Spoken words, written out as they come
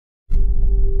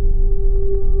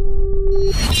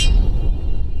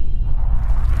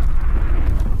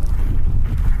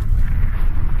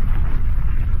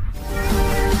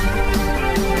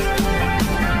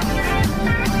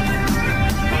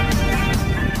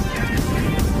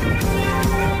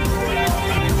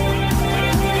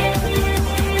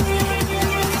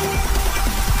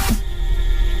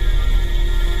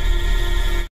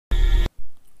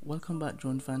back,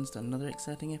 drone fans, to another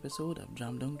exciting episode of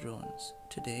Jam Dung Drones.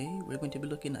 Today, we're going to be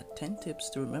looking at 10 tips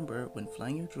to remember when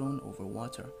flying your drone over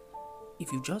water. If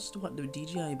you just bought the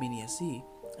DJI Mini SE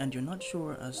and you're not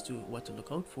sure as to what to look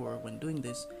out for when doing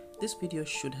this video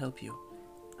should help you.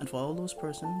 And for all those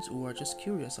persons who are just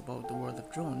curious about the world of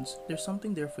drones, there's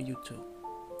something there for you too.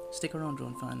 Stick around,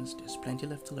 drone fans, there's plenty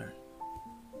left to learn.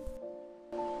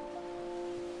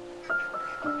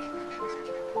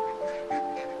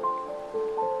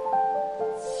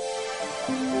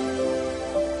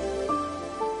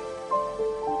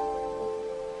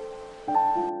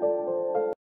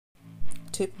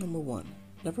 Tip number 1.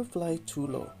 Never fly too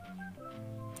low.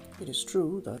 It is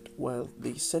true that while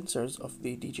the sensors of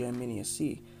the DJI Mini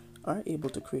SE are able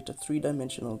to create a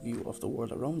three-dimensional view of the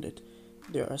world around it,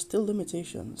 there are still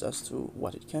limitations as to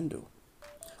what it can do.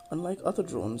 Unlike other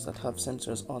drones that have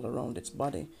sensors all around its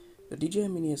body, the DJI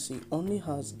Mini SE only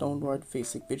has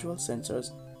downward-facing visual sensors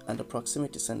and a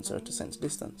proximity sensor to sense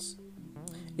distance.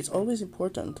 It's always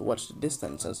important to watch the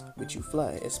distances which you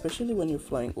fly, especially when you're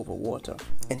flying over water.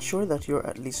 Ensure that you're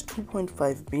at least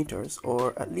 2.5 meters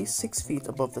or at least 6 feet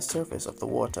above the surface of the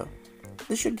water.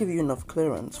 This should give you enough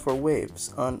clearance for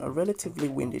waves on a relatively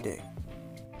windy day.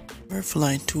 Never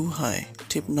fly too high.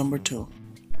 Tip number 2.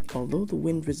 Although the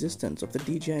wind resistance of the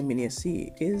DJI Mini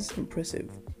SE is impressive,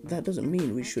 that doesn't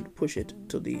mean we should push it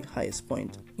to the highest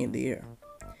point in the air.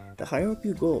 The higher up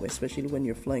you go, especially when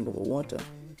you're flying over water,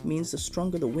 means the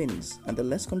stronger the winds and the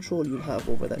less control you'll have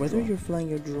over that. Whether you're flying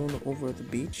your drone over the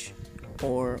beach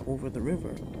or over the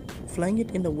river, flying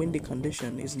it in a windy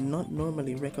condition is not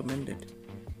normally recommended.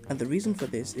 And the reason for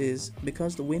this is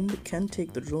because the wind can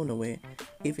take the drone away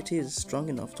if it is strong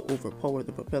enough to overpower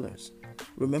the propellers.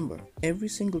 Remember, every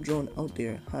single drone out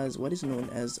there has what is known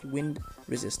as wind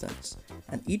resistance,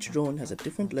 and each drone has a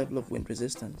different level of wind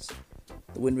resistance.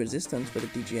 The wind resistance for the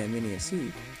DJI Mini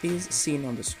SE is seen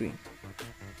on the screen.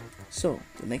 So,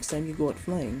 the next time you go out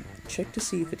flying, check to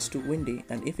see if it's too windy,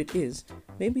 and if it is,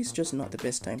 maybe it's just not the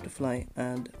best time to fly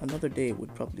and another day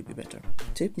would probably be better.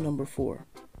 Tip number 4.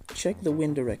 Check the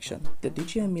wind direction. The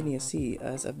DJI Mini SE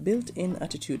has a built-in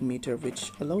attitude meter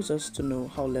which allows us to know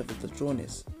how level the drone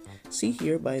is. See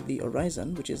here by the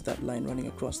horizon, which is that line running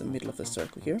across the middle of the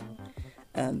circle here,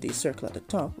 and the circle at the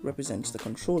top represents the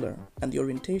controller and the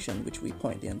orientation which we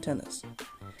point the antennas.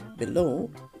 Below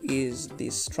is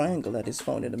this triangle that is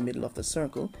found in the middle of the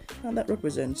circle, and that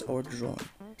represents our drone.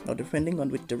 Now, depending on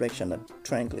which direction that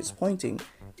triangle is pointing,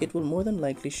 it will more than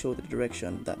likely show the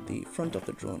direction that the front of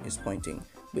the drone is pointing,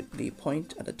 with the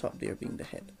point at the top there being the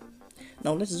head.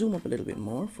 Now let's zoom up a little bit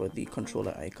more for the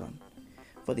controller icon.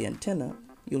 For the antenna,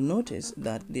 you'll notice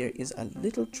that there is a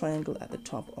little triangle at the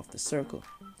top of the circle.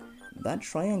 That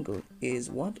triangle is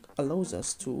what allows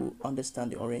us to understand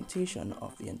the orientation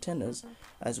of the antennas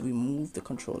as we move the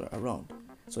controller around.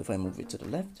 So if I move it to the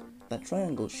left, that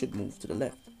triangle should move to the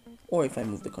left. Or if I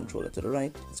move the controller to the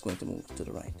right, it's going to move to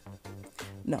the right.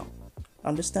 Now,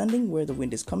 understanding where the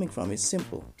wind is coming from is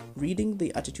simple. Reading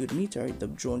the attitude meter, the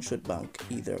drone should bank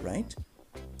either right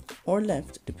or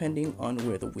left depending on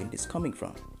where the wind is coming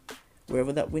from.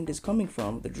 Wherever that wind is coming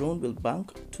from, the drone will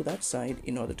bank to that side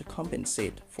in order to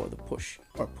compensate for the push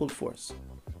or pull force.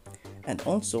 And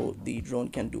also, the drone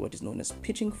can do what is known as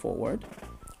pitching forward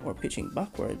or pitching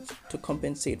backwards to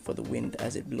compensate for the wind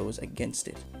as it blows against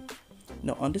it.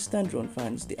 Now understand, drone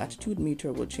fans, the attitude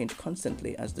meter will change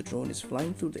constantly as the drone is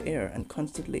flying through the air and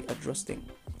constantly adjusting.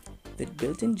 The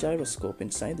built-in gyroscope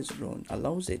inside this drone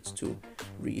allows it to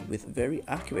read with very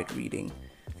accurate reading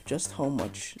just how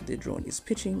much the drone is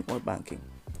pitching or banking.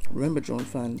 Remember, drone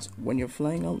fans, when you're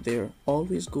flying out there,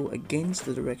 always go against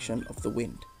the direction of the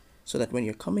wind, so that when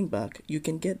you're coming back, you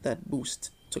can get that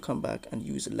boost to come back and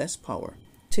use less power.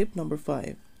 Tip number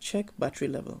 5, check battery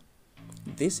level.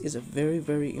 This is a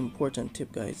very important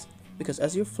tip, guys, because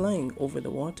as you're flying over the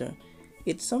water,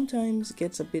 it sometimes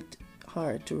gets a bit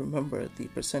hard to remember the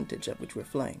percentage at which we're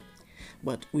flying.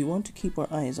 But we want to keep our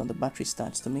eyes on the battery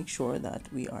stats to make sure that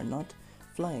we are not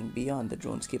flying beyond the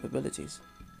drone's capabilities.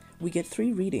 We get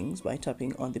 3 readings by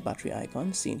tapping on the battery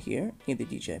icon seen here in the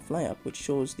DJI Fly app, which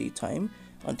shows the time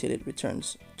until it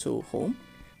returns to home,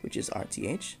 which is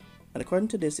RTH, and according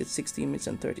to this it's 16 minutes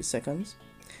and 30 seconds,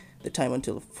 the time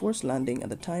until forced landing,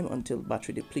 and the time until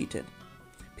battery depleted.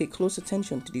 Pay close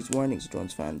attention to these warnings,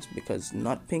 drones fans, because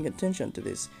not paying attention to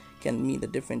this can mean the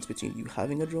difference between you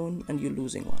having a drone and you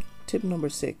losing one. Tip number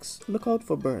 6, look out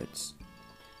for birds.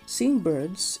 Seeing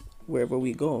birds wherever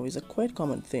we go is a quite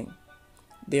common thing.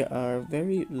 There are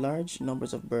very large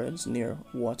numbers of birds near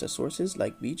water sources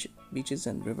like beaches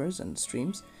and rivers and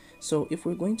streams. So if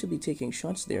we're going to be taking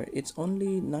shots there, it's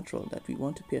only natural that we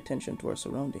want to pay attention to our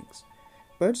surroundings.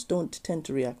 Birds don't tend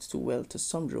to react too well to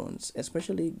some drones,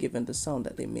 especially given the sound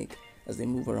that they make as they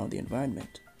move around the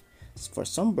environment. For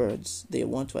some birds, they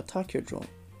want to attack your drone,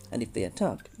 and if they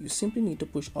attack, you simply need to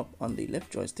push up on the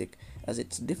left joystick, as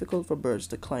it's difficult for birds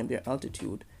to climb their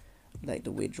altitude like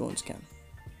the way drones can.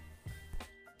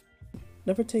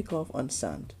 Never take off on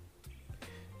sand.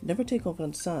 Never take off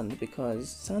on sand because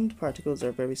sand particles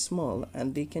are very small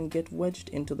and they can get wedged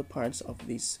into the parts of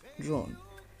this drone.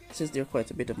 Since there are quite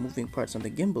a bit of moving parts on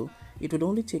the gimbal, it would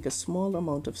only take a small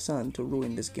amount of sand to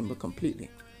ruin this gimbal completely.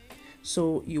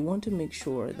 So you want to make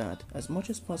sure that as much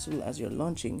as possible as you're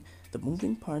launching, the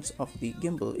moving parts of the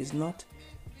gimbal is not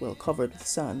well covered with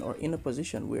sand or in a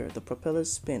position where the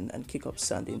propellers spin and kick up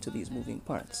sand into these moving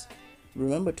parts.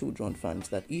 Remember too, drone fans,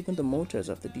 that even the motors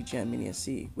of the DJI Mini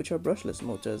SE, which are brushless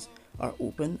motors, are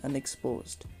open and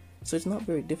exposed. So it's not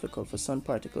very difficult for sand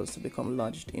particles to become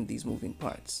lodged in these moving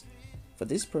parts. For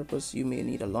this purpose, you may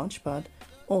need a launch pad,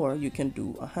 or you can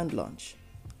do a hand launch.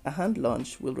 A hand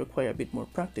launch will require a bit more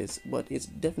practice, but it's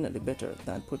definitely better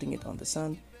than putting it on the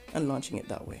sand and launching it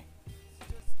that way.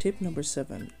 Tip number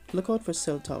 7. Look out for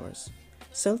cell towers.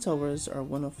 Cell towers are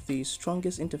one of the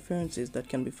strongest interferences that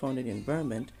can be found in the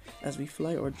environment as we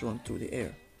fly our drone through the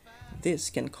air.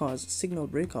 This can cause signal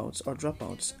breakouts or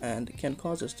dropouts and can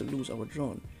cause us to lose our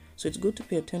drone, so it's good to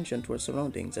pay attention to our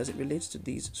surroundings as it relates to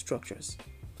these structures.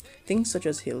 Things such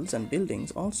as hills and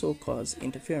buildings also cause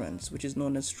interference, which is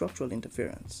known as structural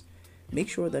interference. Make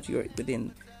sure that you're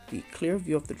within the clear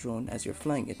view of the drone as you're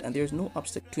flying it and there's no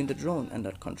obstacle between the drone and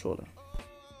that controller.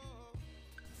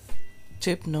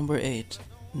 Tip number 8.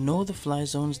 Know the fly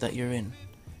zones that you're in.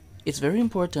 It's very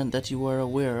important that you are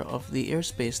aware of the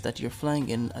airspace that you're flying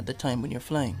in at the time when you're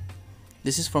flying.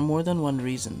 This is for more than one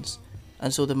reasons,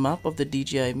 and so the map of the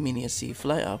DJI Mini SE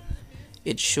Fly app,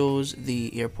 it shows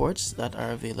the airports that are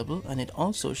available, and it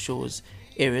also shows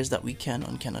areas that we can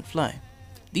and cannot fly.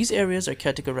 These areas are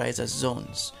categorized as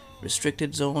zones.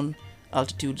 Restricted zone,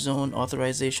 altitude zone,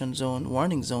 authorization zone,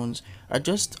 warning zones are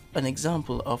just an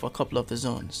example of a couple of the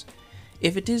zones.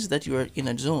 If it is that you are in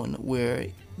a zone where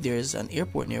there is an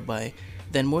airport nearby,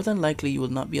 then more than likely you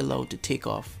will not be allowed to take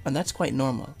off, and that's quite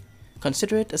normal.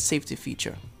 Consider it a safety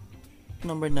feature.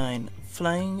 Number 9.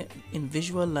 Flying in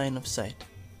visual line of sight.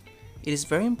 It is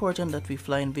very important that we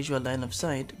fly in visual line of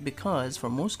sight because for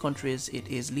most countries it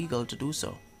is legal to do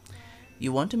so.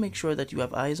 You want to make sure that you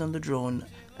have eyes on the drone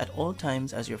at all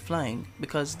times as you're flying,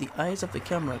 because the eyes of the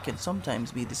camera can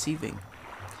sometimes be deceiving.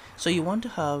 So you want to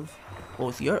have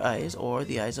both your eyes or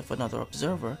the eyes of another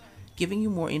observer giving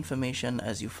you more information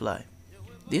as you fly.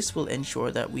 This will ensure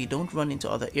that we don't run into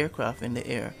other aircraft in the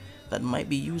air that might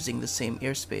be using the same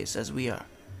airspace as we are.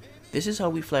 This is how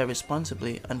we fly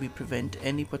responsibly and we prevent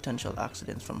any potential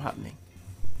accidents from happening.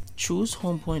 Choose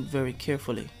home point very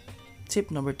carefully. Tip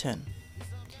number 10.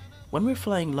 When we're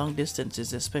flying long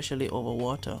distances, especially over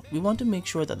water, we want to make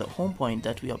sure that the home point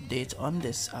that we update on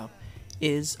this app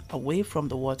is away from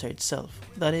the water itself.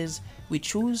 That is, we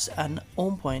choose an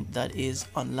home point that is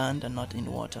on land and not in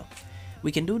water.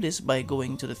 We can do this by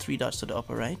going to the 3 dots to the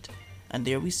upper right, and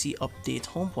there we see update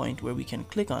home point, where we can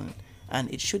click on, and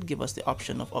it should give us the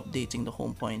option of updating the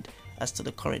home point as to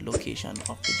the current location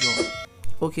of the drone.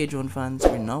 Okay drone fans,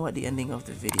 we're now at the ending of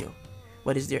the video.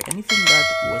 But is there anything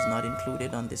that was not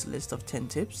included on this list of 10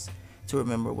 tips to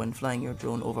remember when flying your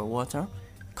drone over water?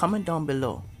 Comment down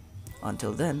below.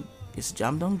 Until then, it's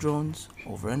Jam Dung Drones,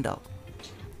 over and out.